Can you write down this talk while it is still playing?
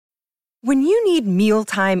When you need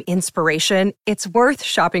mealtime inspiration, it's worth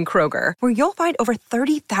shopping Kroger, where you'll find over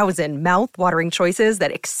 30,000 mouth-watering choices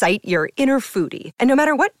that excite your inner foodie. And no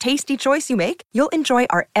matter what tasty choice you make, you'll enjoy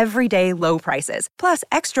our everyday low prices, plus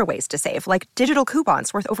extra ways to save, like digital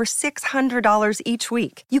coupons worth over $600 each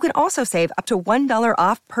week. You can also save up to $1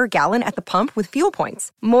 off per gallon at the pump with fuel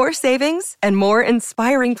points. More savings and more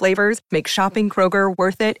inspiring flavors make shopping Kroger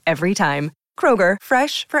worth it every time. Kroger,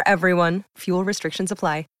 fresh for everyone. Fuel restrictions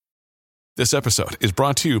apply. This episode is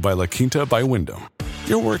brought to you by La Quinta by Wyndham.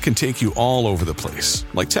 Your work can take you all over the place,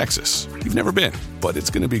 like Texas. You've never been, but it's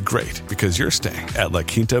going to be great because you're staying at La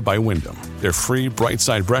Quinta by Wyndham. Their free Bright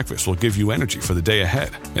Side breakfast will give you energy for the day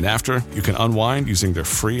ahead. And after, you can unwind using their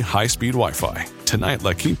free high-speed Wi-Fi. Tonight,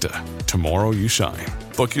 La Quinta. Tomorrow, you shine.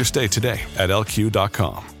 Book your stay today at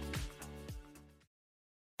LQ.com.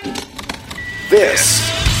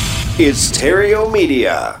 This is Stereo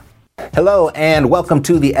Media. Hello and welcome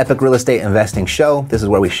to the Epic Real Estate Investing Show. This is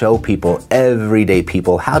where we show people, everyday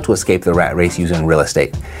people, how to escape the rat race using real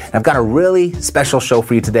estate. And I've got a really special show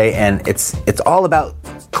for you today, and it's all about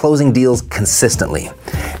closing deals consistently.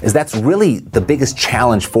 Is that's really the biggest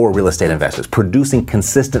challenge for real estate investors, producing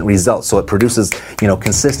consistent results so it produces,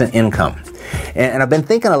 consistent income. And I've been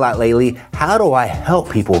thinking a lot lately, how do I help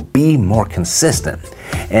people be more consistent?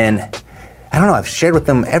 And I don't know, I've shared with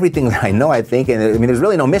them everything that I know, I think, and there's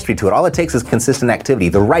really no mystery to it. All it takes is consistent activity,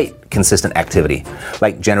 the right consistent activity,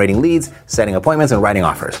 like generating leads, setting appointments, and writing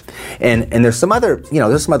offers. And there's some other,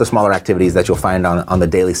 there's some other smaller activities that you'll find on the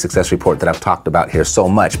daily success report that I've talked about here so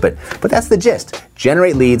much, but that's the gist.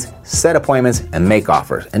 Generate leads, set appointments, and make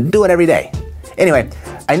offers, and do it every day. Anyway,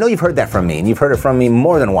 I know you've heard that from me, and you've heard it from me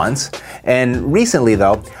more than once. And recently,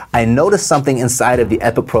 though, I noticed something inside of the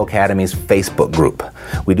Epic Pro Academy's Facebook group.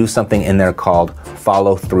 We do something in there called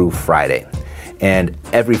Follow Through Friday. And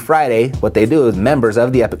every Friday, what they do is members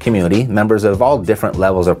of the Epic community, members of all different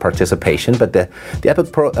levels of participation, but the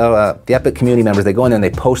Epic community members, they go in there and they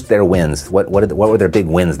post their wins. What were their big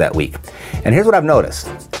wins that week? And here's what I've noticed.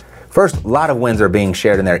 First, a lot of wins are being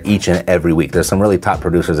shared in there each and every week. There's some really top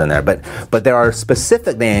producers in there, but there are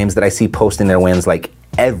specific names that I see posting their wins like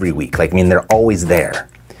every week. They're always there.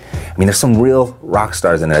 There's some real rock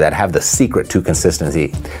stars in there that have the secret to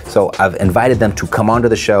consistency. So I've invited them to come onto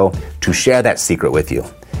the show to share that secret with you.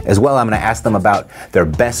 As well, I'm going to ask them about their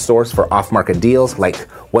best source for off-market deals, like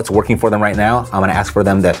what's working for them right now. I'm going to ask for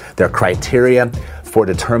them their criteria for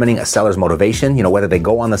determining a seller's motivation, whether they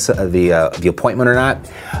go on the appointment or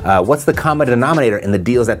not. What's the common denominator in the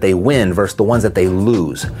deals that they win versus the ones that they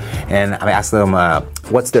lose? And I asked them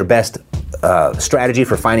what's their best strategy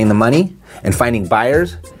for finding the money and finding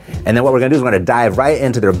buyers. And then what we're going to do is we're going to dive right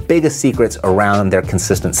into their biggest secrets around their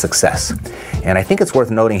consistent success. And I think it's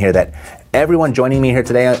worth noting here that everyone joining me here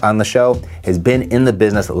today on the show has been in the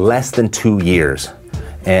business less than 2 years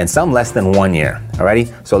and some less than 1 year.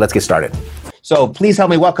 Alrighty, so let's get started. So please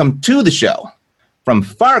help me welcome to the show from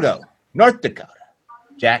Fargo, North Dakota,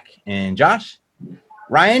 Jack and Josh.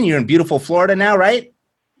 Ryan, you're in beautiful Florida now, right?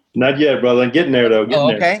 Not yet, brother. I'm getting there, though.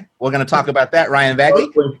 Okay. We're going to talk about that, Ryan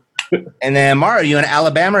Vagley. And then Mara, are you in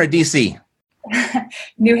Alabama or D.C.?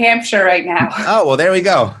 New Hampshire right now. Oh, well, there we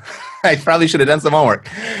go. I probably should have done some homework.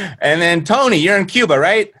 And then Tony, you're in Cuba,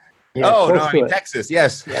 right? Yeah, Texas.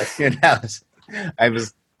 Yes. You're in Dallas. I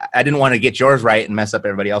didn't want to get yours right and mess up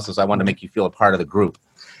everybody else's, so I wanted to make you feel a part of the group.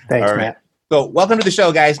 Thanks, all right. Matt. So welcome to the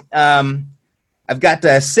show, guys. I've got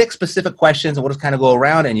 6 specific questions, and we'll just kind of go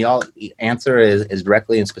around, and y'all answer as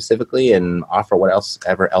directly and specifically and offer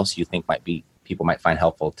whatever else you think people might find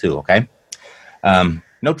helpful too, okay?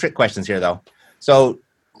 No trick questions here, though. So,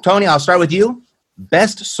 Tony, I'll start with you.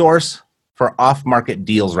 Best source for off-market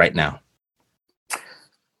deals right now?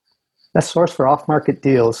 Best source for off-market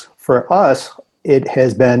deals. For us, it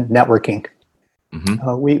has been networking.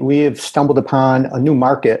 Mm-hmm. We have stumbled upon a new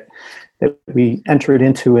market that we entered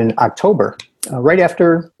into in October, right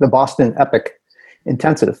after the Boston Epic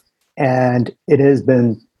Intensive. And it has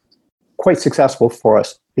been quite successful for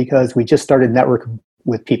us because we just started networking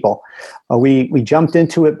with people. We jumped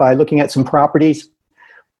into it by looking at some properties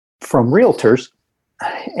from realtors,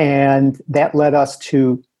 and that led us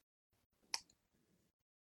to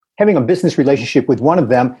having a business relationship with one of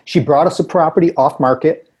them. She brought us a property off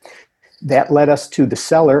market. That led us to the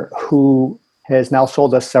seller, who has now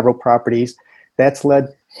sold us several properties. That's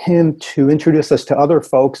led him to introduce us to other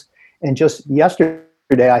folks. And just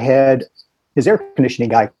yesterday, I had his air conditioning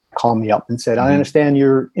guy call me up and said, I understand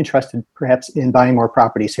you're interested perhaps in buying more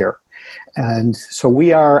properties here. And so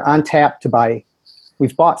we are on tap to buy.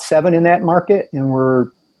 We've bought 7 in that market, and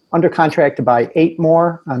we're under contract to buy 8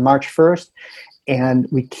 more on March 1st. And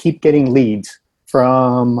we keep getting leads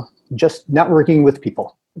from just networking with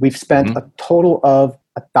people. We've spent a total of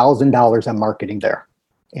 $1,000 on marketing there.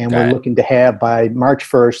 And we're looking to have by March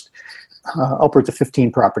 1st, upwards of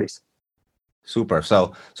 15 properties. Super.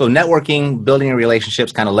 So networking, building your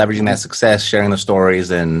relationships, kind of leveraging that success, sharing the stories,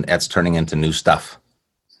 and that's turning into new stuff.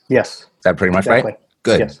 Yes. Is that pretty much right?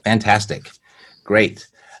 Good. Yes. Fantastic. Great.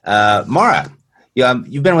 Mara,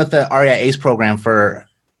 you've been with the REI ACE program for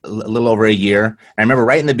a little over a year. I remember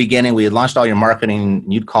right in the beginning, we had launched all your marketing.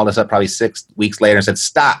 You'd called us up probably 6 weeks later and said,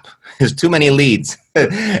 stop, there's too many leads.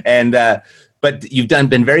 But you've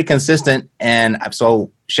been very consistent. And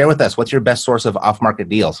so share with us, what's your best source of off-market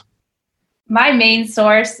deals? My main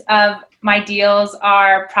source of my deals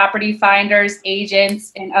are property finders,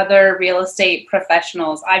 agents, and other real estate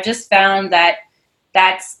professionals. I've just found that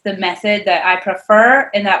that's the method that I prefer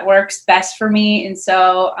and that works best for me. And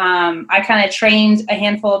so I kind of trained a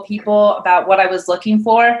handful of people about what I was looking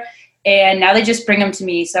for, and now they just bring them to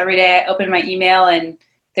me. So every day I open my email and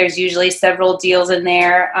there's usually several deals in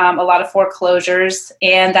there, a lot of foreclosures,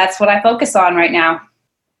 and that's what I focus on right now.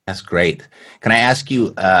 That's great. Can I ask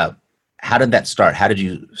you, how did that start? How did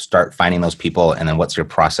you start finding those people? And then what's your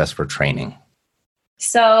process for training?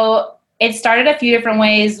 So it started a few different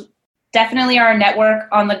ways. Definitely our network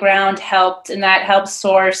on the ground helped, and that helped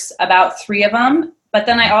source about 3 of them. But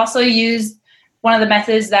then I also used one of the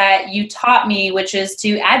methods that you taught me, which is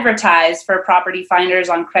to advertise for property finders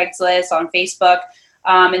on Craigslist, on Facebook.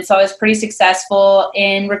 And so I was pretty successful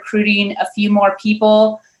in recruiting a few more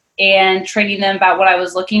people and training them about what I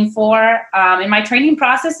was looking for. And my training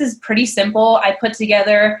process is pretty simple. I put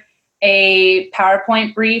together a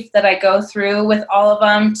PowerPoint brief that I go through with all of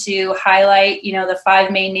them to highlight, the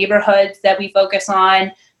 5 main neighborhoods that we focus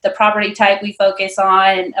on, the property type we focus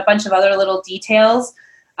on, and a bunch of other little details.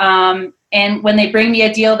 And when they bring me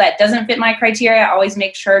a deal that doesn't fit my criteria, I always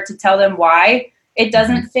make sure to tell them why it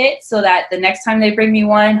doesn't fit, so that the next time they bring me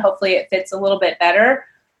one, hopefully it fits a little bit better.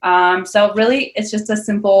 So really, it's just a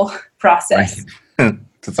simple process. Right.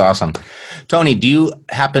 That's awesome. Tony, do you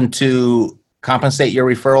happen to compensate your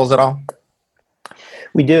referrals at all?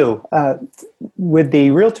 We do. With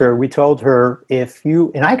the realtor, we told her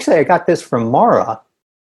and actually I got this from Mara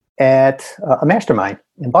at a mastermind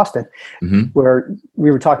in Boston, where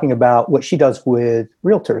we were talking about what she does with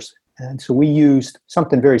realtors. And so we used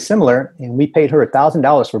something very similar, and we paid her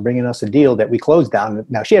 $1,000 for bringing us a deal that we closed down.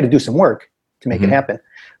 Now, she had to do some work to make it happen,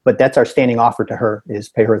 but that's our standing offer to her, is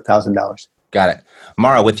pay her $1,000. Got it.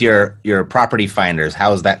 Mara, with your property finders, how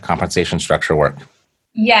does that compensation structure work?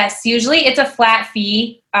 Yes, usually it's a flat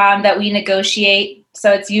fee that we negotiate.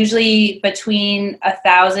 So it's usually between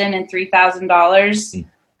 $1,000 and $3,000.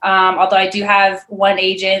 Although I do have one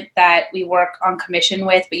agent that we work on commission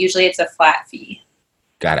with, but usually it's a flat fee.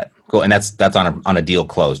 Got it. Cool. And that's on a deal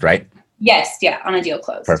closed, right? Yes. Yeah. On a deal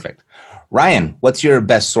closed. Perfect. Ryan, what's your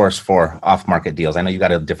best source for off-market deals? I know you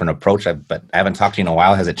got a different approach, but I haven't talked to you in a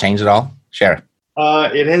while. Has it changed at all? Share.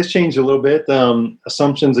 It has changed a little bit.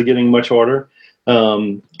 Assumptions are getting much harder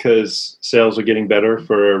because sales are getting better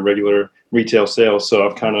for regular retail sales. So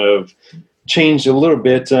I've kind of changed a little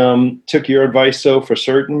bit. Took your advice, though, for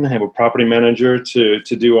certain. I have a property manager to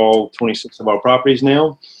do all 26 of our properties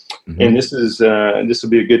now. And this will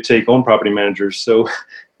be a good take on property managers. So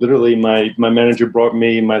literally my manager brought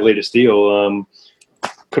me my latest deal.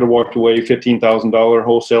 Could have walked away $15,000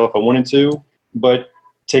 wholesale if I wanted to, but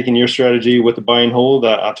taking your strategy with the buy and hold,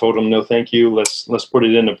 I told him, no, thank you. Let's put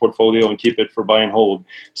it in the portfolio and keep it for buy and hold.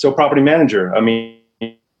 So property manager, I mean,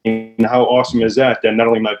 how awesome is that? That not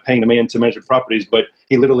only am I paying the man to manage the properties, but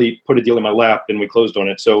he literally put a deal in my lap and we closed on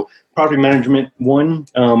it. So property management,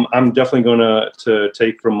 I'm definitely going to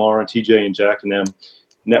take from Mara and TJ and Jack and them,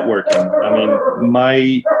 networking. I mean,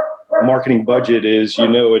 my marketing budget is,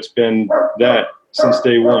 it's been that since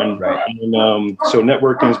day one. Right. And so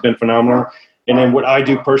networking has been phenomenal. And then what I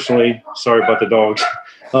do personally, sorry about the dogs.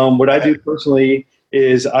 What I do personally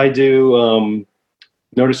is I do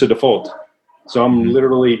notice of default. So I'm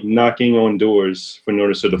literally knocking on doors for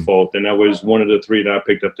notice of default. And that was one of the 3 that I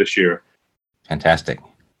picked up this year. Fantastic.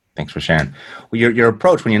 Thanks for sharing. Well, your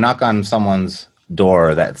approach when you knock on someone's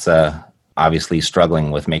door that's obviously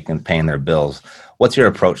struggling with paying their bills, what's your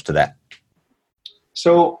approach to that?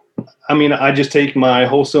 So, I mean, I just take my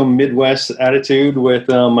wholesome Midwest attitude with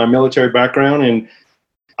my military background and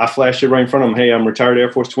I flash it right in front of them. Hey, I'm retired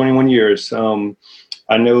Air Force 21 years.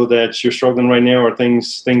 I know that you're struggling right now or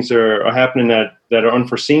things are happening that are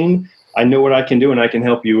unforeseen. I know what I can do and I can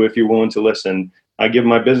help you if you're willing to listen. I give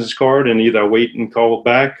my business card and either I wait and call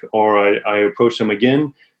back or I approach them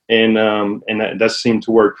again. And that seemed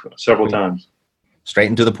to work several times. Straight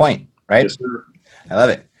and to the point, right? Yes, sir. I love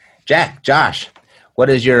it. Josh, What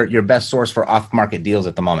is your best source for off-market deals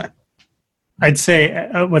at the moment? I'd say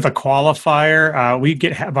with a qualifier, we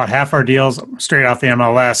get about half our deals straight off the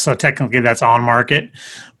MLS. So technically that's on market,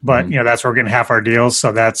 but that's where we're getting half our deals.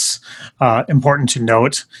 So that's important to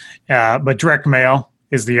note. But direct mail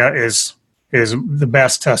is the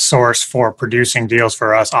best source for producing deals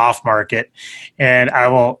for us off market. And I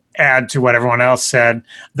will add to what everyone else said,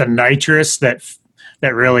 the nitrous that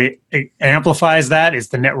really amplifies that is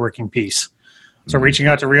the networking piece. So reaching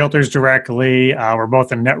out to realtors directly, we're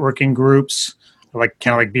both in networking groups, like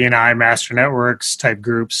BNI, Master Networks type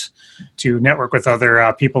groups, to network with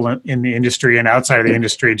other people in the industry and outside of the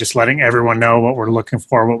industry, just letting everyone know what we're looking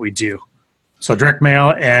for, what we do. So direct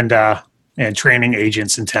mail and training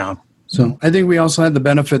agents in town. So I think we also had the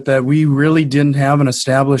benefit that we really didn't have an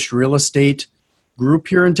established real estate group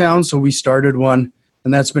here in town, so we started one,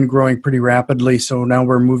 and that's been growing pretty rapidly. So now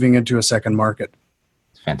we're moving into a second market.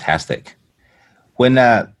 Fantastic.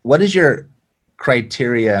 What is your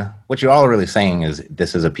criteria? What you're all really saying is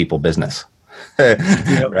this is a people business,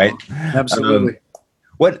 right? Absolutely.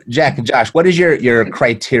 Jack and Josh, what is your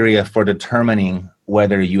criteria for determining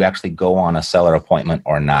whether you actually go on a seller appointment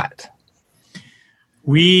or not?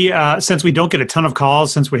 We, since we don't get a ton of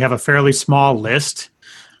calls, since we have a fairly small list,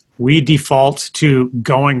 we default to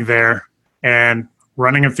going there and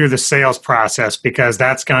running them through the sales process, because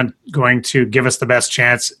that's going to give us the best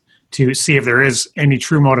chance to see if there is any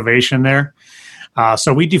true motivation there.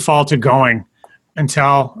 So we default to going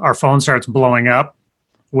until our phone starts blowing up,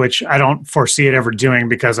 which I don't foresee it ever doing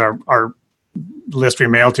because our list we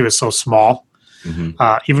mail to is so small.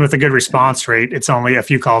 Even with a good response rate, it's only a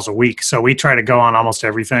few calls a week. So we try to go on almost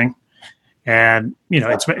everything. And,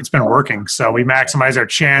 it's been working. So we maximize our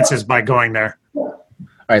chances by going there. All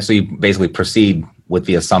right. So you basically proceed with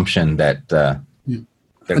the assumption that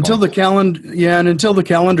until the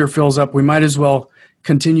calendar fills up, we might as well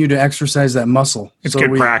continue to exercise that muscle. It's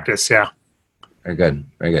good practice, yeah. Very good,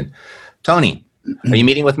 very good. Tony, are you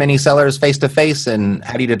meeting with many sellers face to face, and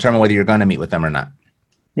how do you determine whether you're going to meet with them or not?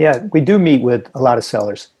 Yeah, we do meet with a lot of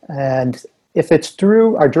sellers, and if it's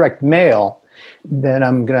through our direct mail, then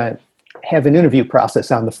I'm going to have an interview process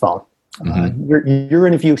on the phone. Your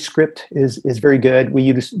interview script is very good. We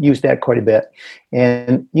use that quite a bit.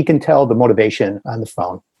 And you can tell the motivation on the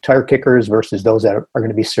phone. Tire kickers versus those that are going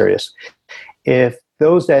to be serious. If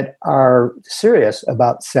those that are serious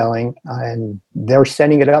about selling and they're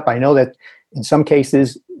setting it up, I know that in some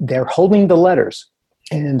cases they're holding the letters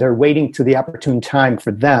and they're waiting to the opportune time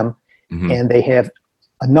for them. And they have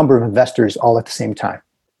a number of investors all at the same time.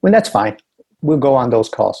 When that's fine, we'll go on those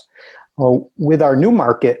calls. Well, with our new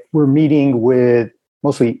market, we're meeting with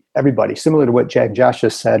mostly everybody, similar to what Jack and Josh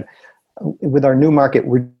just said. With our new market,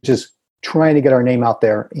 we're just trying to get our name out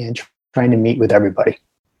there and trying to meet with everybody.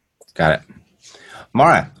 Got it.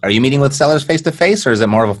 Mara, are you meeting with sellers face-to-face, or is it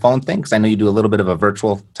more of a phone thing? Because I know you do a little bit of a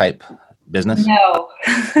virtual type business. No,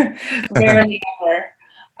 rarely ever.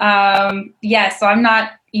 So I'm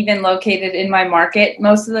not even located in my market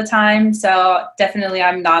most of the time. So definitely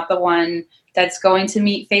I'm not the one that's going to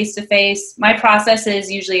meet face-to-face. My process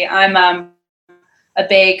is usually I'm a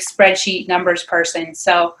big spreadsheet numbers person.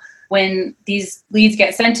 So when these leads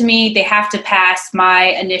get sent to me, they have to pass my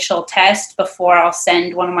initial test before I'll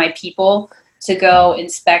send one of my people to go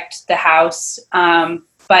inspect the house.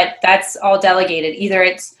 But that's all delegated. Either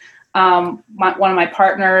it's one of my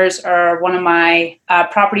partners or one of my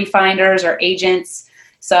property finders or agents.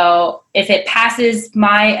 So if it passes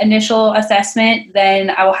my initial assessment,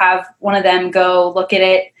 then I will have one of them go look at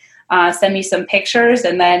it, send me some pictures,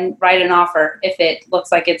 and then write an offer if it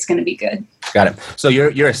looks like it's going to be good. Got it. So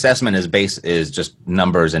your assessment is just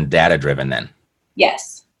numbers and data driven then?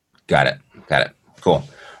 Yes. Got it. Cool.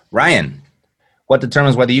 Ryan, what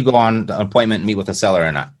determines whether you go on an appointment and meet with a seller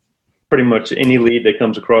or not? Pretty much any lead that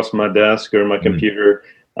comes across my desk or my computer,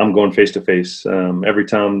 I'm going face-to-face. Every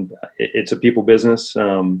time. It's a people business,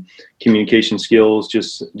 communication skills,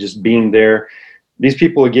 just being there. These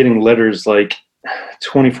people are getting letters like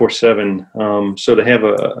 24/7. So to have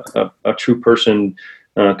a true person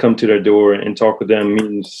come to their door and talk with them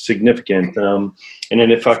means significant. And then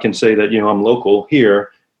if I can say that, I'm local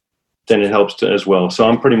here, then it helps as well. So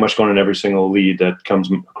I'm pretty much going on every single lead that comes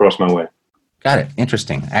across my way. Got it.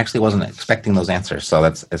 Interesting. I actually wasn't expecting those answers, so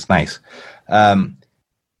it's nice.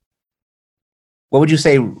 What would you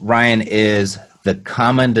say, Ryan, is the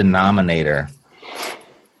common denominator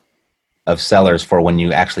of sellers for when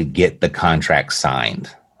you actually get the contract signed?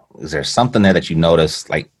 Is there something there that you notice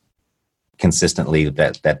like consistently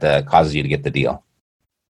that causes you to get the deal?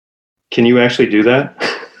 Can you actually do that?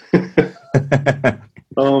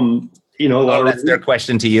 A lot that's their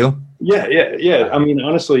question to you. Yeah. I mean,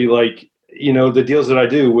 honestly, like, the deals that I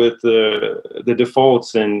do with the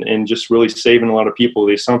defaults and just really saving a lot of people,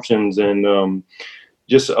 the assumptions, and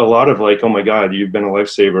just a lot of like, oh my God, you've been a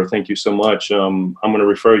lifesaver. Thank you so much. I'm going to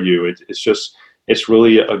refer you. It's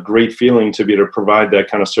really a great feeling to be able to provide that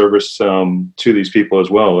kind of service to these people as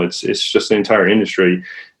well. It's just the entire industry.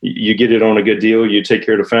 You get it on a good deal. You take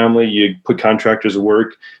care of the family. You put contractors to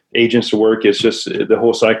work, agents to work. It's just the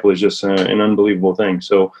whole cycle is just an unbelievable thing.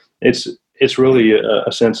 So it's really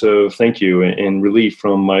a sense of thank you and relief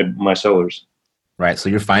from my sellers. Right. So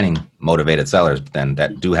you're finding motivated sellers then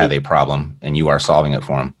that do have a problem, and you are solving it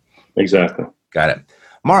for them. Exactly. Got it.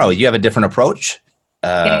 Morrow, you have a different approach.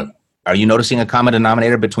 Are you noticing a common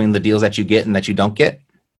denominator between the deals that you get and that you don't get?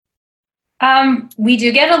 We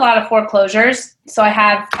do get a lot of foreclosures. So I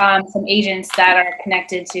have some agents that are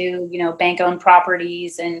connected to, bank-owned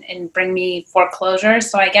properties and bring me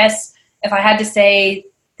foreclosures. So I guess if I had to say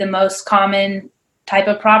the most common type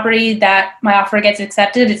of property that my offer gets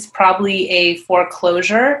accepted, it's probably a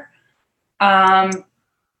foreclosure. But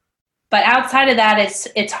outside of that,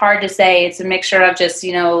 it's hard to say. It's a mixture of just,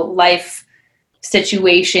 life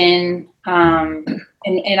situation. And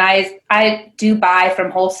I do buy from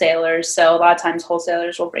wholesalers. So a lot of times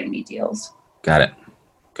wholesalers will bring me deals. Got it.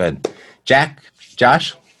 Good.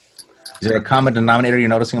 Josh, is there a common denominator you're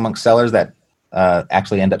noticing amongst sellers that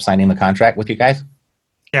actually end up signing the contract with you guys?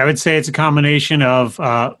 Yeah, I would say it's a combination of,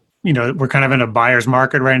 we're kind of in a buyer's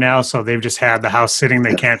market right now. So they've just had the house sitting,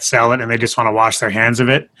 they can't sell it, and they just want to wash their hands of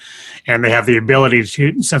it. And they have the ability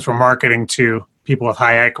to, since we're marketing to people with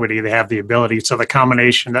high equity, they have the ability. So the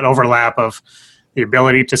combination, that overlap of the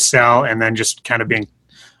ability to sell and then just kind of being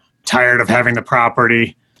tired of having the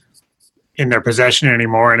property in their possession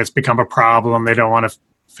anymore, and it's become a problem. They don't want to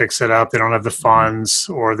fix it up. They don't have the funds,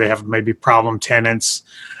 or they have maybe problem tenants.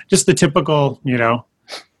 Just the typical,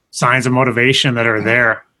 signs of motivation that are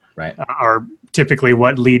there, right, are typically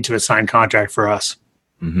what lead to a signed contract for us.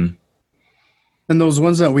 Mm-hmm. And those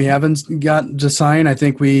ones that we haven't got to sign, I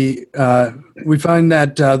think we find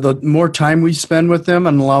that the more time we spend with them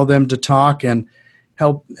and allow them to talk and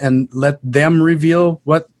help and let them reveal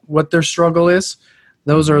what their struggle is,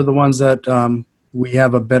 those are the ones that we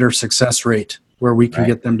have a better success rate where we can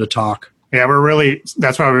get them to talk. Yeah,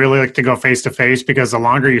 that's why we really like to go face to face, because the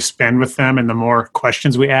longer you spend with them and the more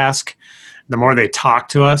questions we ask, the more they talk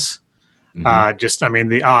to us. Mm-hmm.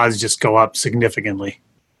 The odds just go up significantly.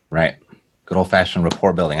 Right. Good old fashioned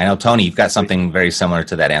rapport building. I know, Tony, you've got something very similar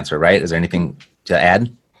to that answer, right? Is there anything to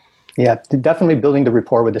add? Yeah, definitely building the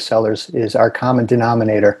rapport with the sellers is our common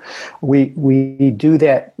denominator. We do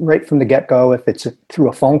that right from the get-go. If it's through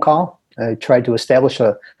a phone call, I try to establish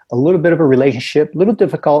a little bit of a relationship, a little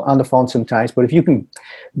difficult on the phone sometimes, but if you can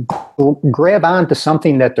grab on to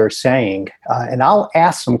something that they're saying, and I'll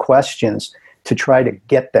ask some questions to try to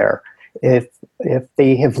get there. If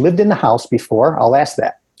they have lived in the house before, I'll ask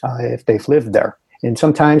that, if they've lived there. And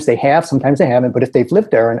sometimes they have, sometimes they haven't, but if they've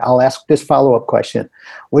lived there, and I'll ask this follow-up question,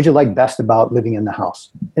 what do you like best about living in the house?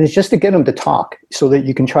 And it's just to get them to talk so that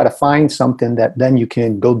you can try to find something that then you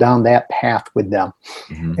can go down that path with them.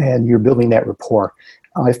 Mm-hmm. And you're building that rapport.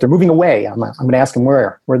 If they're moving away, I'm going to ask them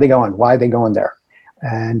where are they going? Why are they going there?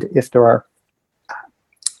 And if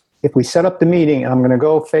we set up the meeting and I'm going to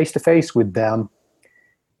go face-to-face with them,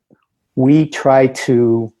 we try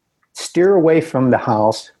to steer away from the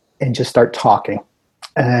house and just start talking.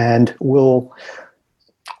 And we'll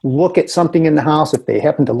look at something in the house. If they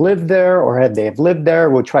happen to live there or they have lived there,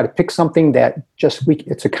 we'll try to pick something that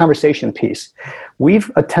it's a conversation piece.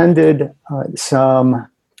 We've attended some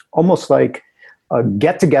almost like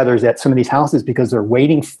get-togethers at some of these houses because they're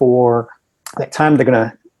waiting for that time. They're going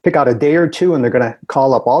to pick out a day or two, and they're going to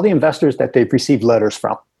call up all the investors that they've received letters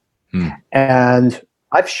from. And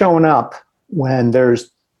I've shown up when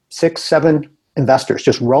there's 6, 7 investors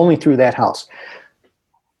just rolling through that house.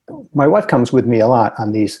 My wife comes with me a lot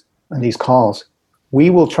on these calls. We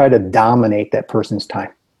will try to dominate that person's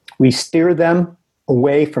time. We steer them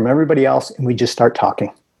away from everybody else, and we just start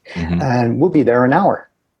talking. Mm-hmm. And we'll be there an hour.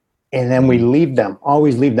 And then we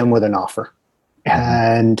always leave them with an offer.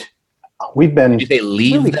 And we've been... Did you say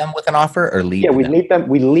leave them with an offer or leave them? Yeah,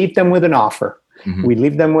 we leave them with an offer. Mm-hmm. We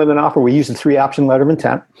leave them with an offer. We use the 3-option letter of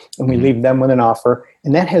intent, and we leave them with an offer.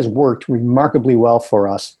 And that has worked remarkably well for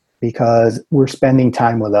us because we're spending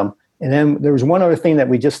time with them. And then there was one other thing that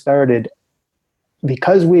we just started.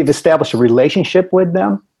 Because we've established a relationship with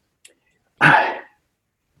them,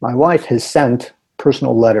 my wife has sent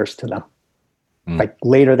personal letters to them. Like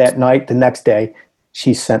later that night, the next day,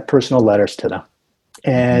 she sent personal letters to them.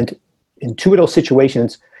 And in 2 of those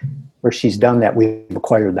situations where she's done that, we've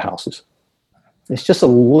acquired the houses. It's just a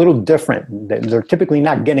little different. They're typically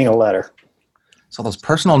not getting a letter. So those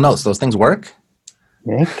personal notes, those things work?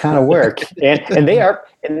 They kind of work, and they are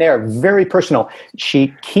very personal.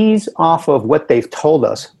 She keys off of what they've told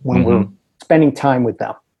us when we're spending time with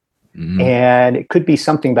them. And it could be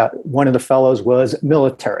something about one of the fellows was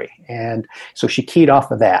military, and so she keyed off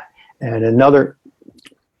of that. And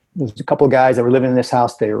there's a couple of guys that were living in this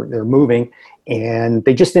house. They're moving, and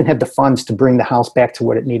they just didn't have the funds to bring the house back to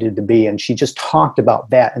what it needed to be. And she just talked about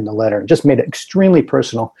that in the letter and just made it extremely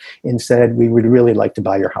personal and said, we would really like to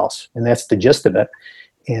buy your house. And that's the gist of it.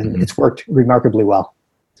 And it's worked remarkably well.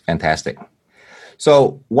 Fantastic.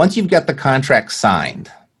 So once you've got the contract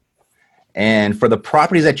signed, and for the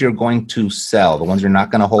properties that you're going to sell, the ones you're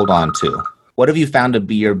not going to hold on to, what have you found to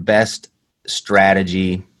be your best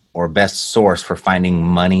strategy or best source for finding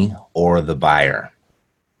money or the buyer?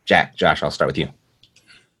 Josh, I'll start with you.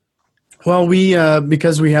 Well, we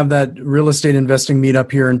because we have that real estate investing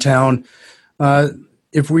meetup here in town,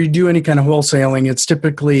 if we do any kind of wholesaling, it's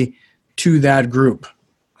typically to that group.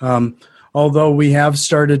 Although we have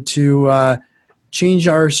started to change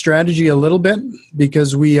our strategy a little bit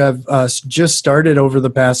because we have just started over the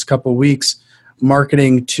past couple weeks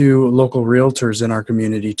marketing to local realtors in our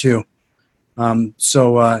community too.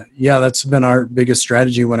 That's been our biggest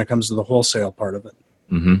strategy when it comes to the wholesale part of it.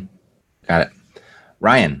 Got it.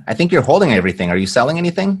 Ryan, I think you're holding everything. Are you selling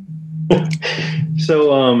anything?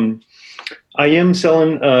 So I am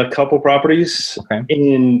selling a couple properties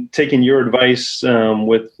and taking your advice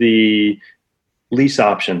with the lease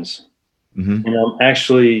options. And I'm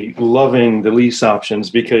actually loving the lease options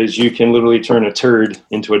because you can literally turn a turd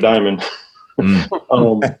into a diamond.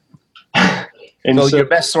 So your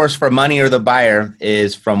best source for money or the buyer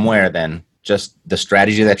is from where then? Just the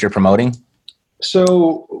strategy that you're promoting?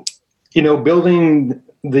 So, building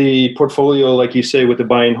the portfolio, like you say, with the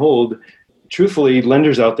buy and hold, truthfully,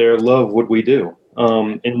 lenders out there love what we do.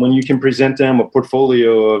 And when you can present them a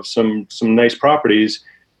portfolio of some nice properties,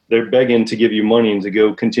 they're begging to give you money and to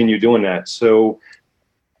go continue doing that. So,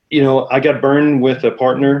 I got burned with a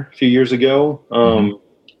partner a few years ago.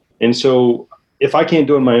 And so if I can't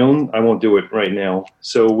do it on my own, I won't do it right now.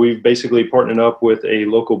 So we've basically partnered up with a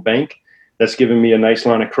local bank that's given me a nice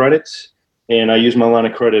line of credit. And I use my line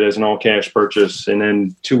of credit as an all cash purchase. And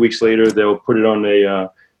then 2 weeks later, they'll put it on a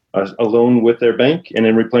loan with their bank and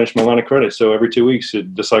then replenish my line of credit. So every 2 weeks,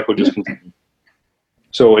 the cycle just continues.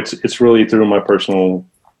 So it's really through my personal.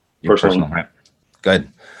 Right. Good.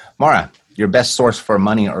 Maura, your best source for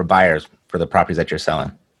money or buyers for the properties that you're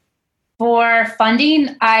selling? For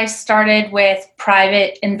funding, I started with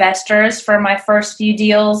private investors for my first few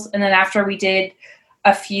deals. And then after we did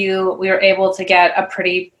a few, we were able to get a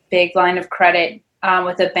pretty big line of credit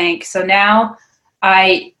with a bank. So now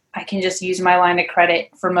I can just use my line of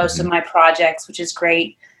credit for most of my projects, which is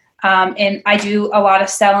great. And I do a lot of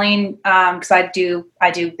selling because I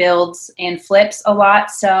do builds and flips a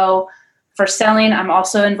lot. So for selling, I'm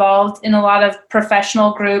also involved in a lot of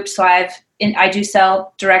professional groups. So I do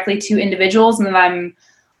sell directly to individuals, and then I'm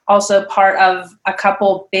also part of a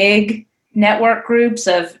couple big network groups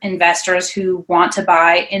of investors who want to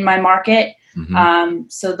buy in my market.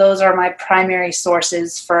 So those are my primary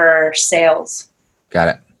sources for sales. Got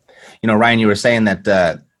it. Ryan, you were saying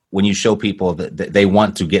that when you show people that they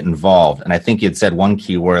want to get involved, and I think you'd said one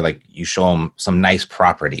key word, like you show them some nice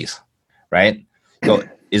properties, right? So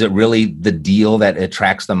is it really the deal that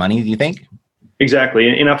attracts the money, do you think? Exactly.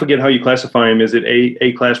 And I forget how you classify them. Is it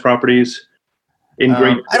A-class properties? In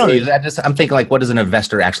great? I don't know. I'm thinking like, what is an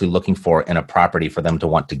investor actually looking for in a property for them to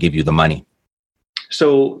want to give you the money?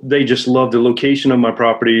 So they just love the location of my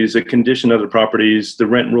properties, the condition of the properties, the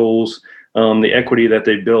rent rolls, the equity that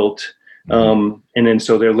they built. And then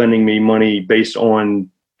so they're lending me money based on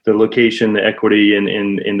the location, the equity,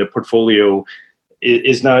 and the portfolio.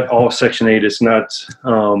 It's not all Section 8. It's not,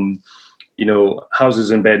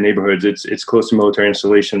 houses in bad neighborhoods. It's close to military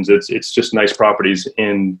installations. It's just nice properties.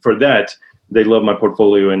 And for that, they love my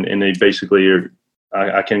portfolio, and they basically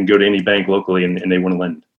I can go to any bank locally and they want to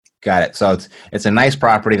lend. Got it. So it's a nice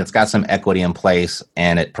property that's got some equity in place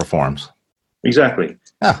and it performs. Exactly.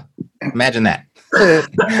 Oh, imagine that.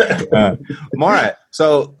 Maura,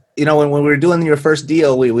 so when we were doing your first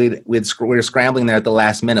deal, we were scrambling there at the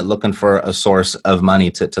last minute looking for a source of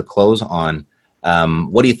money to close on.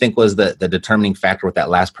 What do you think was the determining factor with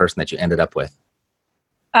that last person that you ended up with?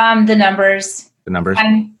 The numbers. The numbers?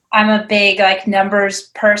 I'm a big numbers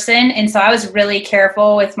person, and so I was really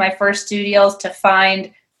careful with my first two deals to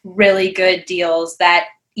find really good deals that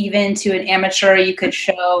even to an amateur you could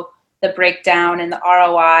show the breakdown and the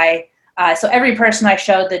ROI. So every person I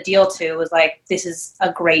showed the deal to was like, this is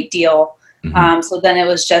a great deal. So then it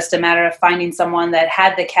was just a matter of finding someone that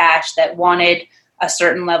had the cash, that wanted a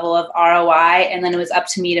certain level of ROI. And then it was up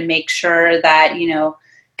to me to make sure that,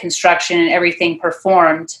 construction and everything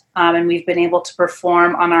performed. And we've been able to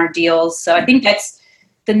perform on our deals. So I think that's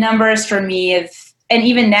the numbers for me and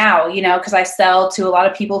even now, because I sell to a lot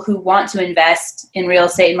of people who want to invest in real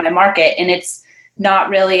estate in my market. And it's not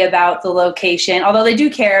really about the location, although they do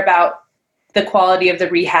care about the quality of the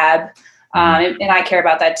rehab. And I care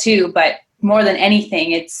about that too. But more than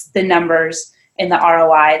anything, it's the numbers and the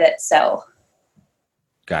ROI that sell.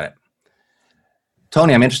 Got it.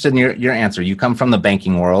 Tony, I'm interested in your answer. You come from the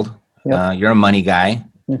banking world. Yep. You're a money guy.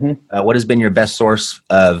 What has been your best source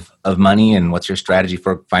of money, and what's your strategy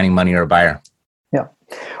for finding money or a buyer? Yeah.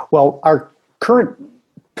 Well, our current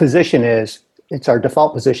position it's our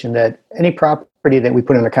default position that any property that we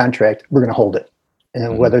put under contract, we're going to hold it.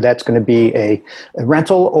 And whether that's going to be a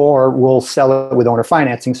rental or we'll sell it with owner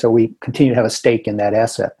financing, so we continue to have a stake in that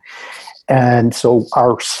asset. And so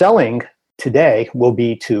our selling today will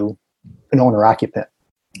be to an owner occupant.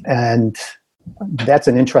 And that's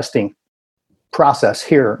an interesting process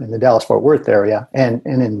here in the Dallas-Fort Worth area and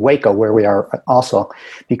in Waco, where we are also,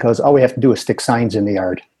 because all we have to do is stick signs in the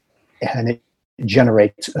yard, and it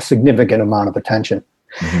generates a significant amount of attention.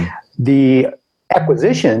 The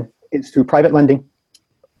acquisition is through private lending,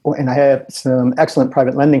 and I have some excellent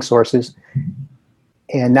private lending sources.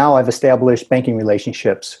 And now I've established banking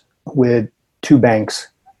relationships with 2 banks.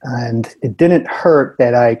 And it didn't hurt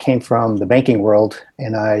that I came from the banking world,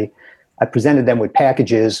 and I presented them with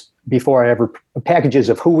packages packages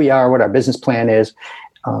of who we are, what our business plan is,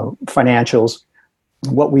 financials,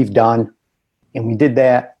 what we've done. And we did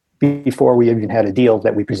that before we even had a deal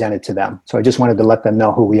that we presented to them. So I just wanted to let them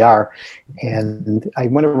know who we are. And I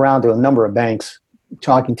went around to a number of banks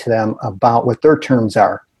talking to them about what their terms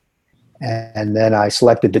are. And then I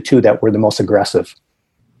selected the 2 that were the most aggressive.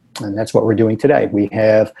 And that's what we're doing today. We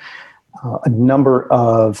have a number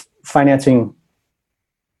of financing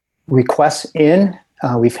requests in.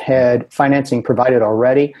 We've had financing provided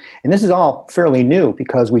already. And this is all fairly new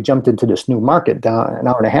because we jumped into this new market down an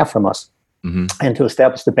hour and a half from us. And to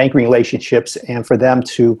establish the banking relationships and for them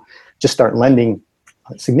to just start lending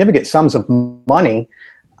significant sums of money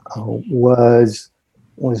was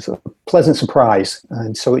a pleasant surprise.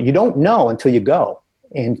 And so you don't know until you go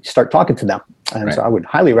and start talking to them. And so I would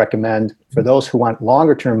highly recommend for those who want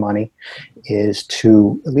longer term money is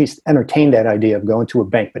to at least entertain that idea of going to a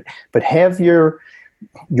bank, but have your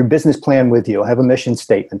business plan with you, have a mission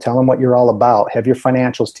statement, tell them what you're all about, have your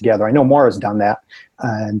financials together. I know Maura's done that,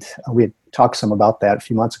 and we had talked some about that a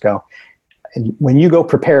few months ago. And when you go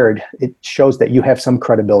prepared, it shows that you have some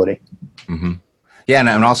credibility. Yeah, and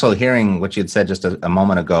I'm also hearing what you had said just a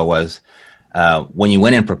moment ago was when you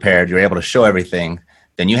went in prepared, you were able to show everything.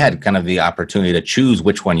 Then you had kind of the opportunity to choose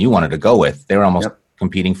which one you wanted to go with. They were almost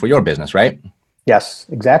competing for your business, right? Yes,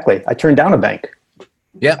 exactly. I turned down a bank.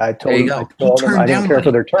 Yeah, I told them I didn't care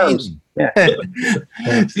for their terms. Yeah.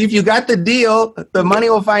 See, if you got the deal, the money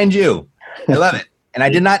will find you. I love it. And they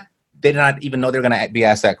did not even know they were going to be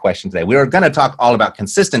asked that question today. We were going to talk all about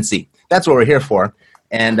consistency. That's what we're here for.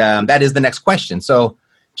 And that is the next question. So,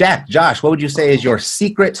 Josh, what would you say is your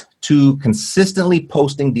secret to consistently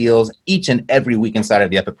posting deals each and every week inside of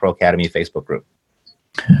the Epic Pro Academy Facebook group?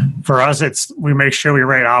 For us, we make sure we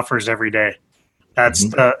write offers every day. That's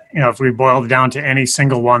if we boil it down to any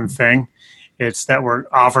single one thing, it's that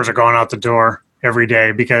offers are going out the door every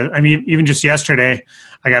day. Because even just yesterday,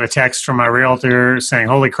 I got a text from my realtor saying,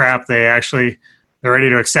 "Holy crap, they're ready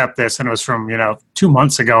to accept this," and it was from 2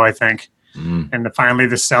 months ago, I think. And finally,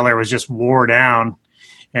 the seller was just wore down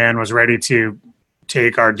and was ready to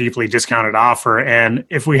take our deeply discounted offer. And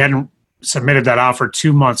if we hadn't submitted that offer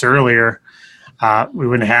 2 months earlier, we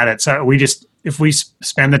wouldn't have had it. So if we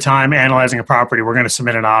spend the time analyzing a property, we're going to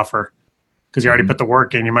submit an offer because you already put the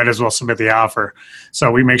work in. You might as well submit the offer.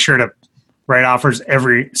 So we make sure to write offers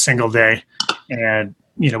every single day. And,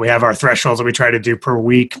 we have our thresholds that we try to do per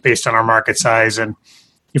week based on our market size. And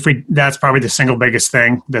that's probably the single biggest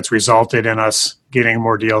thing that's resulted in us getting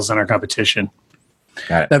more deals than our competition.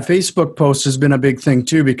 That Facebook post has been a big thing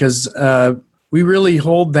too, because we really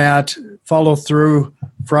hold that follow through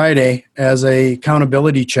Friday as a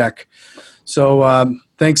accountability check. So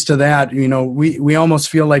thanks to that, we almost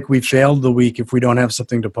feel like we failed the week if we don't have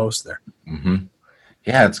something to post there.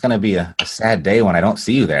 Yeah, it's going to be a sad day when I don't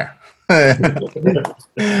see you there.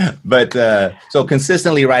 But so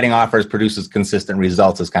consistently writing offers produces consistent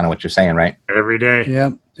results is kind of what you're saying, right? Every day.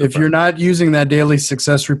 Yeah. If you're not using that daily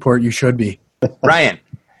success report, you should be. Ryan,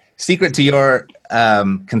 secret to your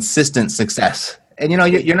consistent success. And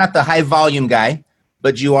you're not the high volume guy,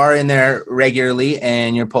 but you are in there regularly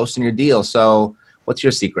and you're posting your deals. So what's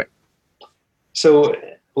your secret? So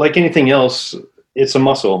like anything else, it's a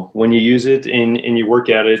muscle. When you use it and you work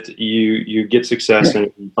at it, you get success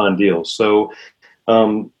and you find deals. So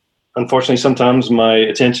unfortunately, sometimes my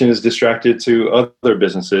attention is distracted to other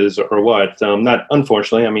businesses or what. Not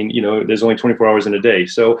unfortunately, I mean, there's only 24 hours in a day.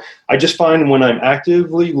 So I just find when I'm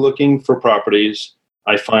actively looking for properties,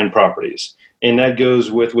 I find properties. And that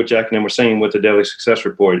goes with what Jack and I were saying with the Daily Success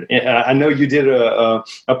Report. And I know you did a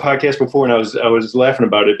podcast before, and I was laughing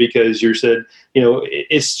about it because you said,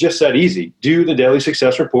 it's just that easy. Do the Daily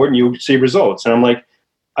Success Report and you'll see results. And I'm like,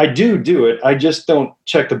 I do it. I just don't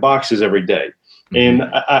check the boxes every day. And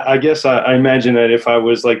I guess I imagine that if I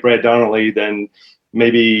was like Brad Donnelly, then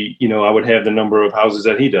maybe, I would have the number of houses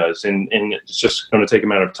that he does. And it's just going to take a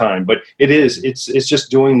matter of time. But it's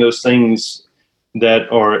just doing those things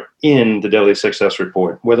that are in the Daily Success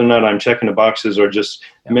Report, whether or not I'm checking the boxes or just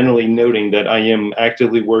mentally noting that I am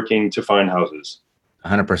actively working to find houses.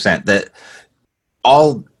 100%. That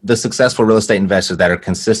all the successful real estate investors that are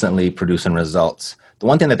consistently producing results, the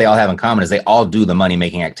one thing that they all have in common is they all do the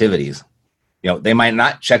money-making activities. They might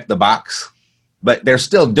not check the box, but they're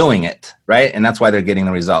still doing it, right? And that's why they're getting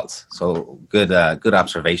the results. So good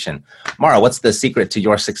observation. Mara, what's the secret to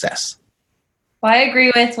your success? Well, I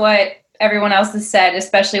agree with what everyone else has said,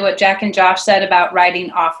 especially what Jack and Josh said about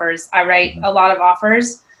writing offers. I write a lot of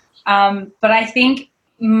offers, but I think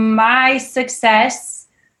my success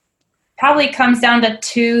probably comes down to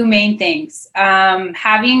two main things.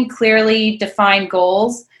 Having clearly defined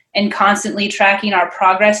goals and constantly tracking our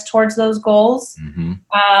progress towards those goals,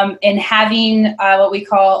 and having what we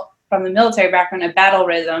call, from the military background, a battle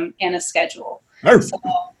rhythm and a schedule. So,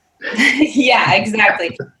 yeah,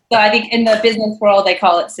 exactly. So I think in the business world, they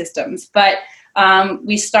call it systems. But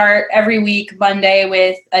we start every week, Monday,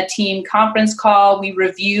 with a team conference call. We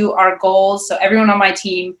review our goals. So everyone on my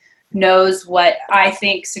team knows what I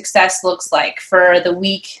think success looks like for the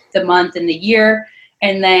week, the month, and the year.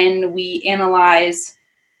 And then we analyze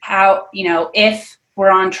how, if we're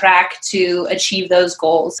on track to achieve those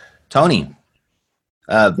goals. Tony.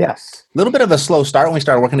 Yes. A little bit of a slow start when we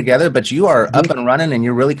started working together, but you are up and running and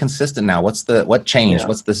you're really consistent now. What changed?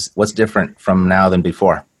 Yeah. What's different from now than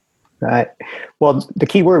before? Right. Well, the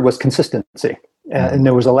key word was consistency. And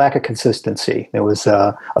there was a lack of consistency. There was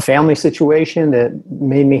a family situation that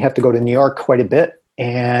made me have to go to New York quite a bit.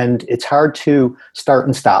 And it's hard to start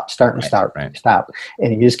and stop.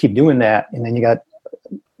 And you just keep doing that. And then you got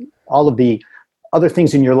all of the other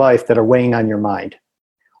things in your life that are weighing on your mind.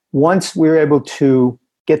 Once we were able to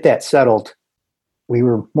get that settled, we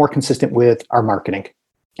were more consistent with our marketing.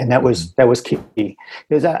 And that was key.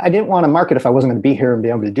 Because I didn't want to market if I wasn't going to be here and be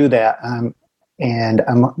able to do that. And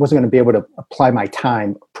I wasn't going to be able to apply my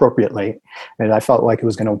time appropriately. And I felt like it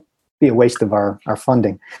was going to be a waste of our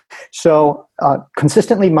funding. So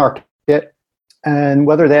consistently market it. And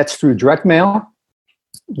whether that's through direct mail,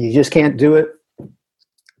 you just can't do it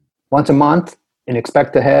once a month and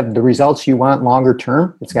expect to have the results you want longer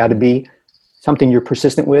term. It's got to be something you're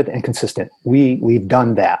persistent with and consistent. We've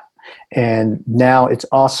done that. And now it's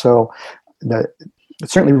also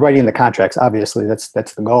certainly writing the contracts, obviously that's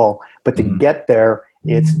the goal. But to get there,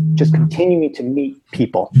 it's just continuing to meet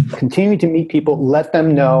people, let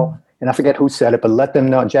them know. And I forget who said it, but let them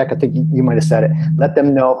know. Jack, I think you might have said it. Let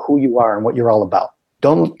them know who you are and what you're all about.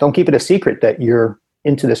 Don't keep it a secret that you're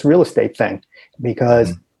into this real estate thing,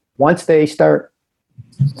 because once they start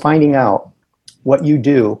finding out what you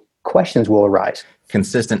do, questions will arise.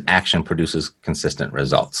 Consistent action produces consistent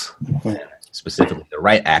results. Specifically the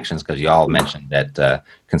right actions, because you all mentioned that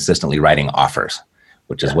consistently writing offers,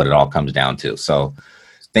 which is what it all comes down to. So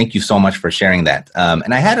thank you so much for sharing that.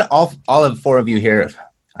 And I had all of four of you here,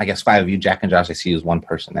 I guess five of you, Jack and Josh, I see you as one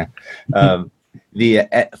person there.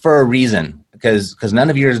 For a reason, because none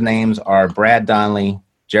of your names are Brad Donnelly,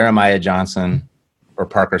 Jeremiah Johnson, or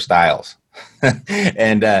Parker Stiles.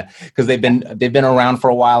 And because they've been around for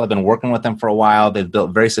a while, I've been working with them for a while. They've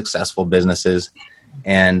built very successful businesses.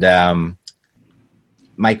 And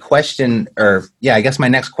my question, I guess my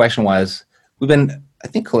next question was, we've been, I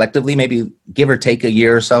think collectively, maybe give or take a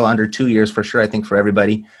year or so, under 2 years for sure, I think for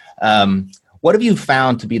everybody. What have you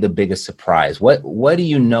found to be the biggest surprise? What do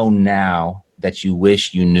you know now that you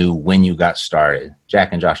wish you knew when you got started? Jack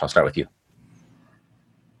and Josh, I'll start with you.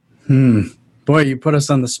 Boy, you put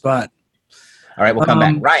us on the spot. All right, we'll come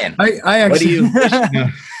back. Ryan, I actually,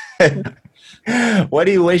 what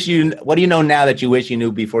do you know now that you wish you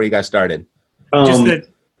knew before you got started? Just that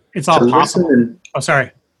it's all possible. Oh,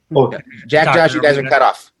 sorry. Jack, Josh, you guys are cut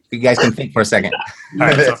off. You guys can think for a second. All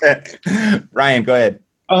right, Ryan, go ahead.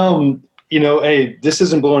 hey, this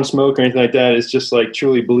isn't blowing smoke or anything like that. It's just like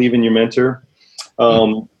truly believe in your mentor.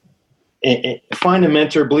 And find a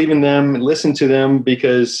mentor, believe in them, listen to them,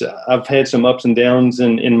 because I've had some ups and downs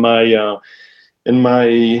in my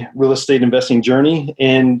real estate investing journey.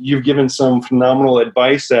 And you've given some phenomenal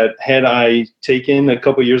advice that had I taken a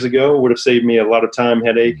couple of years ago would have saved me a lot of time,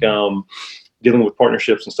 headache, dealing with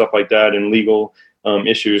partnerships and stuff like that and legal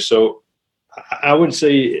issues. So I would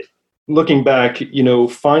say, looking back,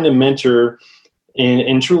 find a mentor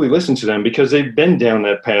and truly listen to them, because they've been down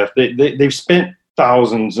that path. They've spent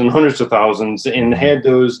thousands and hundreds of thousands and had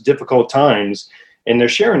those difficult times, and they're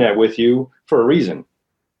sharing that with you for a reason.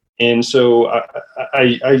 And so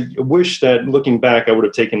I wish that, looking back, I would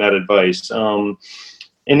have taken that advice. And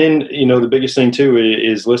then, the biggest thing too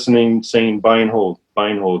is listening, saying buy and hold.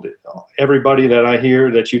 Everybody that I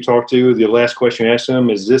hear that you talk to, the last question you ask them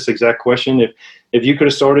is this exact question. If you could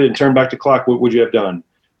have started and turned back the clock, what would you have done?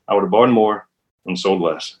 I would have bought more and sold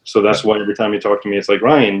less. So that's why every time you talk to me, it's like,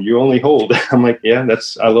 Ryan, you only hold. I'm like, yeah,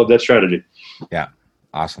 I love that strategy. Yeah.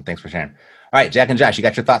 Awesome. Thanks for sharing. All right, Jack and Josh, you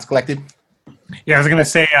got your thoughts collected? Yeah, I was going to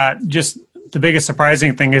say, just the biggest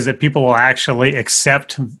surprising thing is that people will actually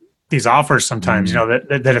accept these offers sometimes,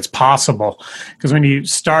 that it's possible. Because when you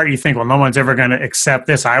start, you think, well, no one's ever going to accept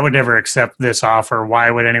this. I would never accept this offer. Why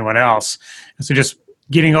would anyone else? And so just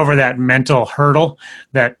getting over that mental hurdle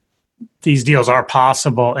that these deals are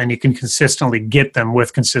possible and you can consistently get them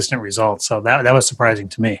with consistent results. So that was surprising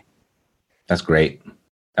to me. That's great.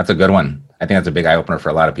 That's a good one. I think that's a big eye opener for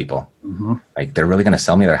a lot of people. Mm-hmm. Like, they're really going to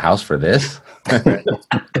sell me their house for this?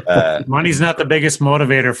 Money's not the biggest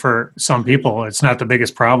motivator for some people. It's not the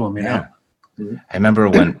biggest problem, Yeah. Mm-hmm. I remember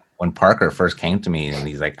when Parker first came to me and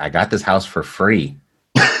he's like, I got this house for free.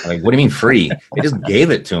 I'm like, what do you mean free? They just gave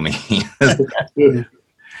it to me.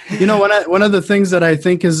 One of the things that I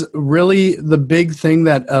think is really the big thing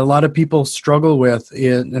that a lot of people struggle with,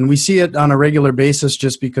 and we see it on a regular basis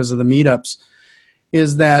just because of the meetups,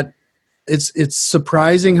 is that it's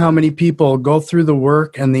surprising how many people go through the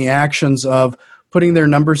work and the actions of putting their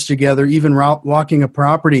numbers together, even walking a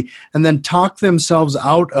property, and then talk themselves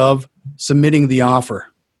out of submitting the offer.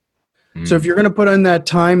 So if you're going to put in that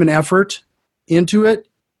time and effort into it,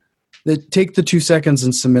 then take the 2 seconds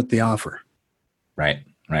and submit the offer. Right.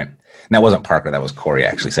 And that wasn't Parker. That was Corey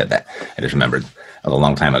actually said that. I just remembered a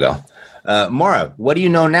long time ago. Maura, what do you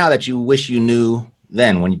know now that you wish you knew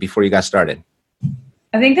then before you got started?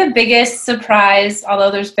 I think the biggest surprise,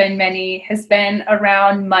 although there's been many, has been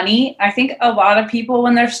around money. I think a lot of people,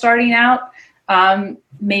 when they're starting out,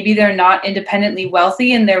 maybe they're not independently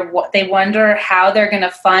wealthy and they wonder how they're going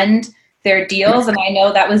to fund their deals. And I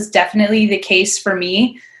know that was definitely the case for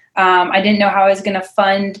me. I didn't know how I was going to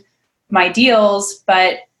fund my deals,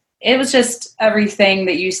 but it was just everything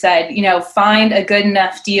that you said. Find a good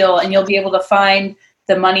enough deal and you'll be able to find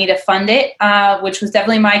the money to fund it, which was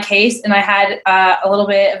definitely my case. And I had a little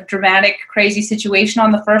bit of dramatic, crazy situation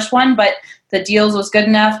on the first one, but the deals was good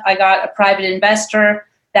enough. I got a private investor.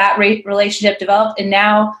 That relationship developed, and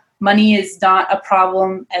now money is not a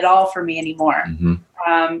problem at all for me anymore.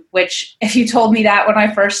 Mm-hmm. Which, if you told me that when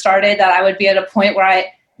I first started, that I would be at a point where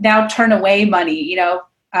I now turn away money,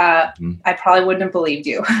 I probably wouldn't have believed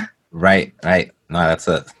you. Right. No, that's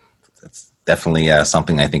definitely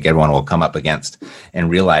something I think everyone will come up against and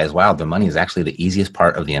realize, wow, the money is actually the easiest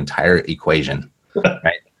part of the entire equation,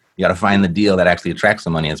 right? You got to find the deal that actually attracts the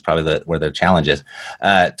money. It's probably where the challenge is.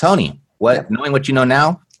 Tony, knowing what you know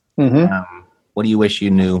now, what do you wish you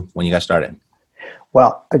knew when you got started?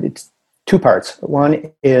 Well, it's two parts.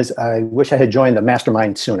 One is I wish I had joined the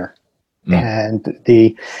mastermind sooner. And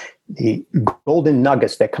the golden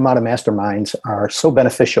nuggets that come out of masterminds are so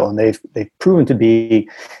beneficial, and they've proven to be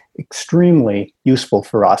extremely useful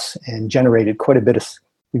for us and we've generated quite a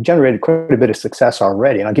bit of success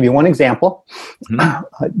already. And I'll give you one example.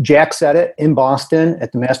 Jack said it in Boston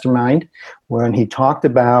at the mastermind when he talked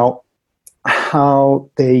about how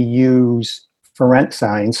they use for rent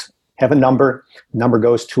signs, have a number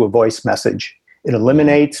goes to a voice message. It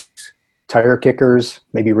eliminates tire kickers,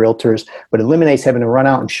 maybe realtors, but eliminates having to run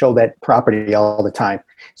out and show that property all the time.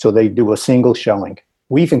 So they do a single showing.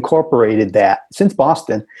 We've incorporated that since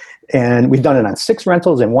Boston, and we've done it on 6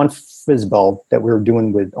 rentals and 1 FSBO that we're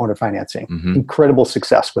doing with owner financing. Incredible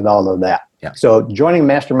success with all of that. Yeah. So joining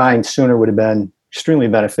Mastermind sooner would have been extremely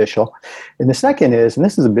beneficial. And the second is, and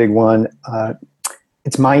this is a big one,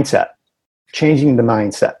 it's mindset, changing the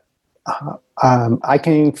mindset. I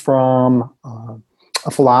came from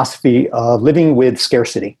a philosophy of living with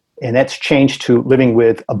scarcity, and that's changed to living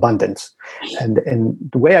with abundance. And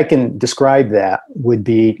the way I can describe that would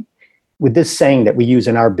be, with this saying that we use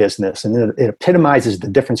in our business, and it epitomizes the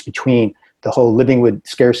difference between the whole living with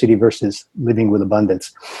scarcity versus living with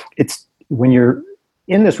abundance. It's when you're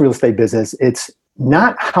in this real estate business, it's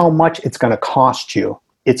not how much it's going to cost you,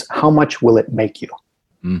 it's how much will it make you.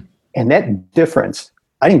 And that difference,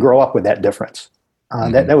 I didn't grow up with that difference.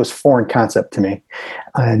 That was foreign concept to me.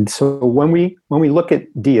 And so when we look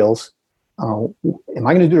at deals, am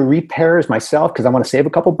I going to do the repairs myself because I want to save a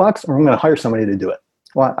couple bucks, or am I going to hire somebody to do it?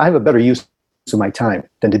 Well, I have a better use of my time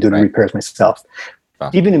than to do the repairs myself.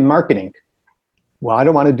 Wow. Even in marketing, well, I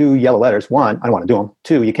don't want to do yellow letters. One, I don't want to do them.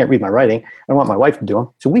 Two, you can't read my writing. I don't want my wife to do them.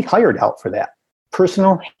 So we hired out for that.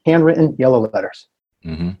 Personal, handwritten yellow letters.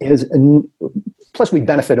 Plus, we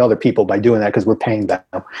benefit other people by doing that because we're paying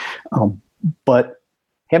them. But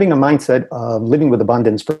having a mindset of living with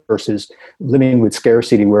abundance versus living with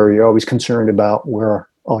scarcity, where you're always concerned about where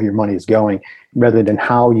all your money is going, rather than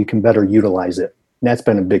how you can better utilize it. And that's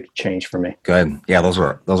been a big change for me. Good. Yeah, those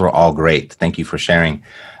were all great. Thank you for sharing.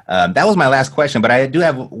 That was my last question, but I do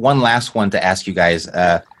have one last one to ask you guys.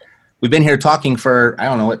 We've been here talking for,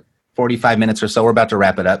 45 minutes or so. We're about to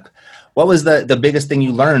wrap it up. What was the biggest thing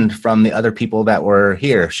you learned from the other people that were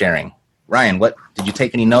here sharing? Ryan, what did you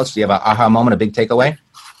take any notes? Do you have an aha moment, a big takeaway?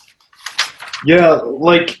 Yeah,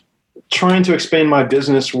 like trying to expand my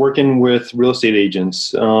business, working with real estate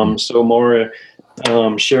agents. So Maura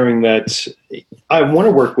sharing that I want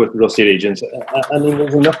to work with real estate agents. I mean,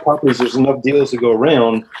 there's enough properties, there's enough deals to go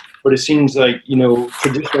around, but it seems like,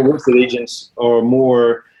 traditional real estate agents are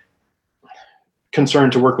more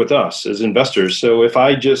concerned to work with us as investors. So if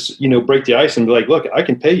I just, break the ice and be like, look, I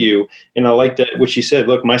can pay you. And I like that what she said,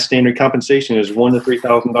 look, my standard compensation is $1,000 to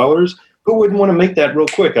 $3,000. Who wouldn't want to make that real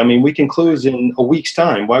quick? I mean, we can close in a week's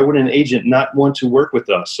time. Why would an agent not want to work with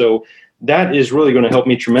us? So that is really going to help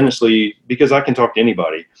me tremendously because I can talk to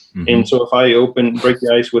anybody. And so if I break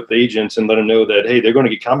the ice with the agents and let them know that, hey, they're going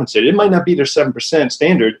to get compensated. It might not be their 7%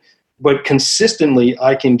 standard, but consistently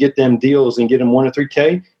I can get them deals and get them $1 to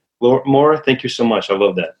 $3K. Maura, thank you so much. I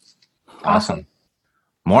love that. Awesome.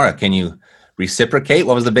 Maura, can you reciprocate?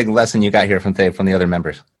 What was the big lesson you got here from the other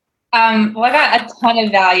members? Well, I got a ton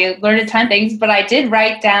of value, learned a ton of things, but I did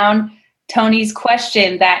write down Tony's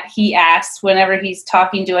question that he asks whenever he's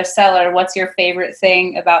talking to a seller, what's your favorite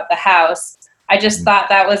thing about the house? I just thought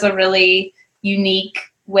that was a really unique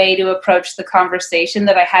way to approach the conversation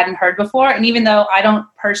that I hadn't heard before. And even though I don't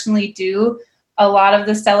personally do a lot of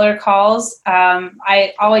the seller calls,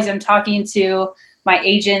 I always am talking to my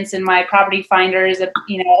agents and my property finders,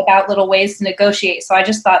 about little ways to negotiate. So I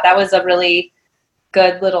just thought that was a really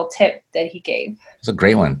good little tip that he gave. It's a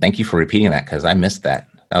great one. Thank you for repeating that because I missed that.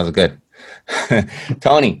 That was good.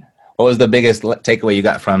 Tony, what was the biggest takeaway you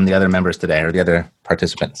got from the other members today or the other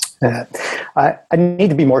participants? I need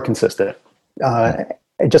to be more consistent.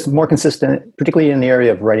 Just more consistent, particularly in the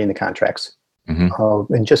area of writing the contracts.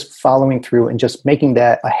 And just following through and just making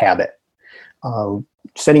that a habit.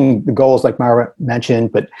 Setting the goals like Maura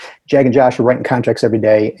mentioned, but Jag and Josh are writing contracts every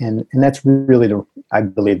day. And that's really, I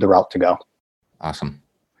believe, the route to go. Awesome.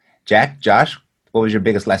 Jack, Josh, what was your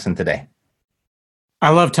biggest lesson today? I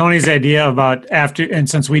love Tony's idea about and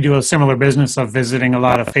since we do a similar business of visiting a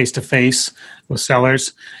lot of face-to-face with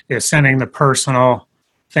sellers, is sending the personal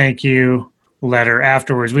thank you letter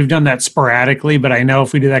afterwards. We've done that sporadically, but I know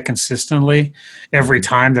if we do that consistently every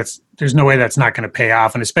time, there's no way that's not going to pay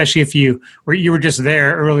off. And especially if you were just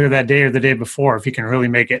there earlier that day or the day before, if you can really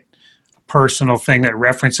make it a personal thing that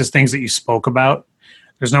references things that you spoke about,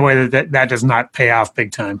 there's no way that does not pay off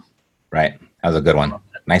big time. Right. That was a good one.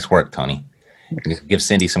 Nice work, Tony. Give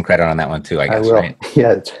Cindy some credit on that one too, I guess. I will. Right?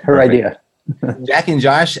 Yeah, it's her Perfect. idea. Jack and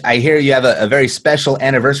Josh, I hear you have a very special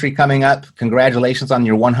anniversary coming up. Congratulations on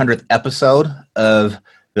your 100th episode of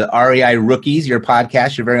the REI Rookies, your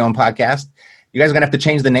podcast, your very own podcast. You guys are going to have to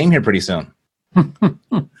change the name here pretty soon.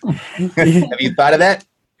 Have you thought of that?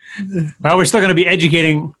 Well, we're still going to be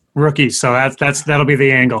educating rookies, so that'll be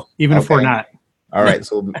the angle, even if we're not. All right,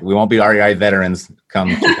 so we won't be REI veterans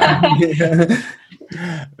come.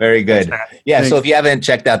 Very good. Yeah, Thanks. So if you haven't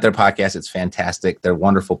checked out their podcast, it's fantastic. They're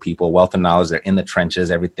wonderful people, wealth of knowledge. They're in the trenches.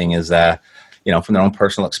 Everything is, from their own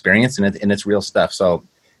personal experience, and it's real stuff. So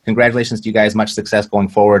congratulations to you guys. Much success going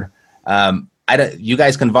forward. You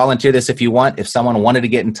guys can volunteer this if you want. If someone wanted to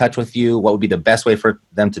get in touch with you, what would be the best way for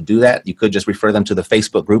them to do that? You could just refer them to the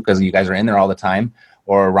Facebook group because you guys are in there all the time.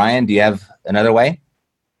 Or Ryan, do you have another way?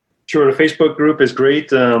 Sure. The Facebook group is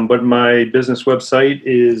great, but my business website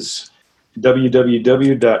is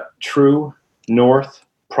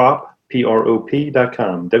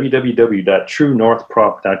www.truenorthprop.com.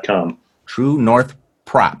 www.truenorthprop.com.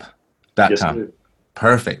 Truenorthprop.com. Yes,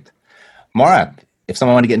 perfect. Maura, if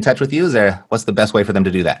someone wanted to get in touch with you, what's the best way for them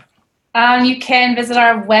to do that? You can visit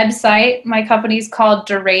our website. My company's called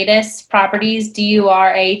Duratus Properties,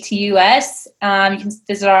 Duratus. You can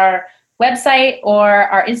visit our website or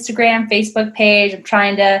our Instagram, Facebook page. I'm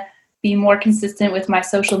trying to be more consistent with my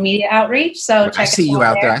social media outreach. So check I see you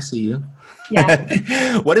out there. I see you.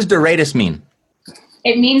 Yeah. What does Duratus mean?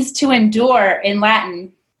 It means to endure in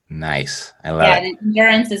Latin. Nice. I love it.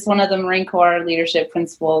 Endurance is one of the Marine Corps leadership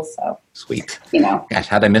principles. So sweet. Gosh,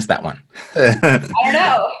 how'd I miss that one? I don't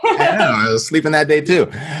know. I was sleeping that day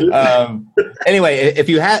too. Anyway, if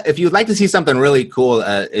you'd like to see something really cool,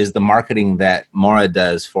 is the marketing that Maura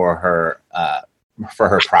does for her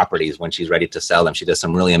properties when she's ready to sell them. She does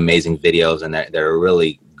some really amazing videos, and they're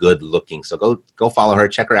really good looking. So go follow her,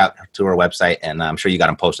 check her out to her website, and I'm sure you got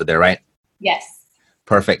them posted there, right? Yes.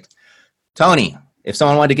 Perfect. Tony, if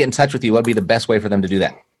someone wanted to get in touch with you, what would be the best way for them to do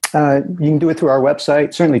that? You can do it through our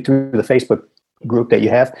website, certainly through the Facebook group that you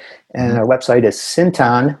have. And our website is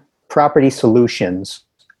Synton Property Solutions.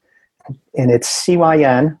 And it's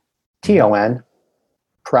CYNTON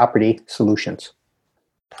Property Solutions.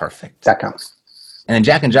 Perfect.com. And then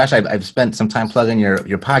Jack and Josh, I've spent some time plugging your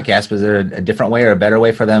podcast. Was there a different way or a better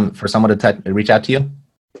way for someone to reach out to you?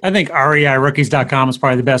 I think REIRookies.com is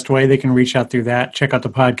probably the best way. They can reach out through that, check out the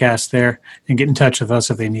podcast there, and get in touch with us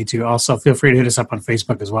if they need to. Also, feel free to hit us up on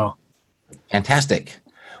Facebook as well. Fantastic.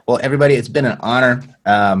 Well, everybody, it's been an honor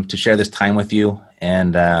to share this time with you,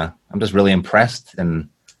 and I'm just really impressed. And,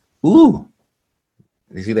 you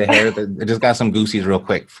see the hair? I just got some goosies real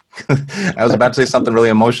quick. I was about to say something really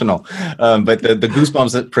emotional, but the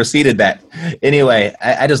goosebumps that preceded that. Anyway,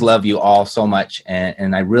 I just love you all so much,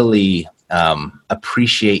 and I really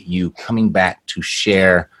appreciate you coming back to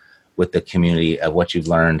share with the community of what you've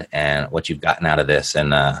learned and what you've gotten out of this.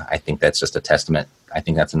 And I think that's just a testament. I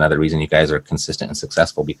think that's another reason you guys are consistent and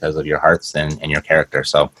successful, because of your hearts and your character.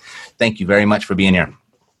 So thank you very much for being here.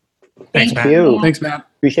 Thanks, Thank you. Thanks, Matt.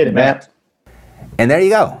 Appreciate it, Matt. And there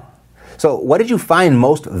you go. So what did you find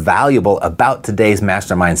most valuable about today's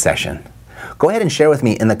mastermind session? Go ahead and share with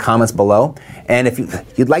me in the comments below. And if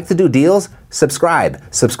you'd like to do deals, subscribe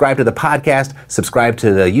to the podcast, subscribe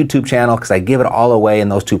to the YouTube channel, because I give it all away in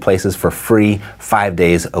those two places for free 5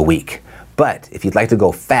 days a week. But if you'd like to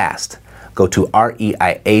go fast, go to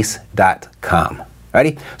reiace.com.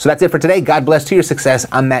 Ready? So that's it for today. God bless to your success.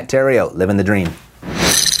 I'm Matt Theriault, living the dream.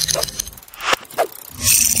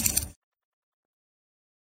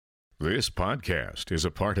 This podcast is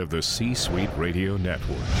a part of the C-Suite Radio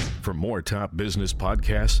Network. For more top business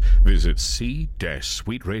podcasts, visit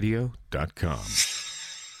c-suiteradio.com.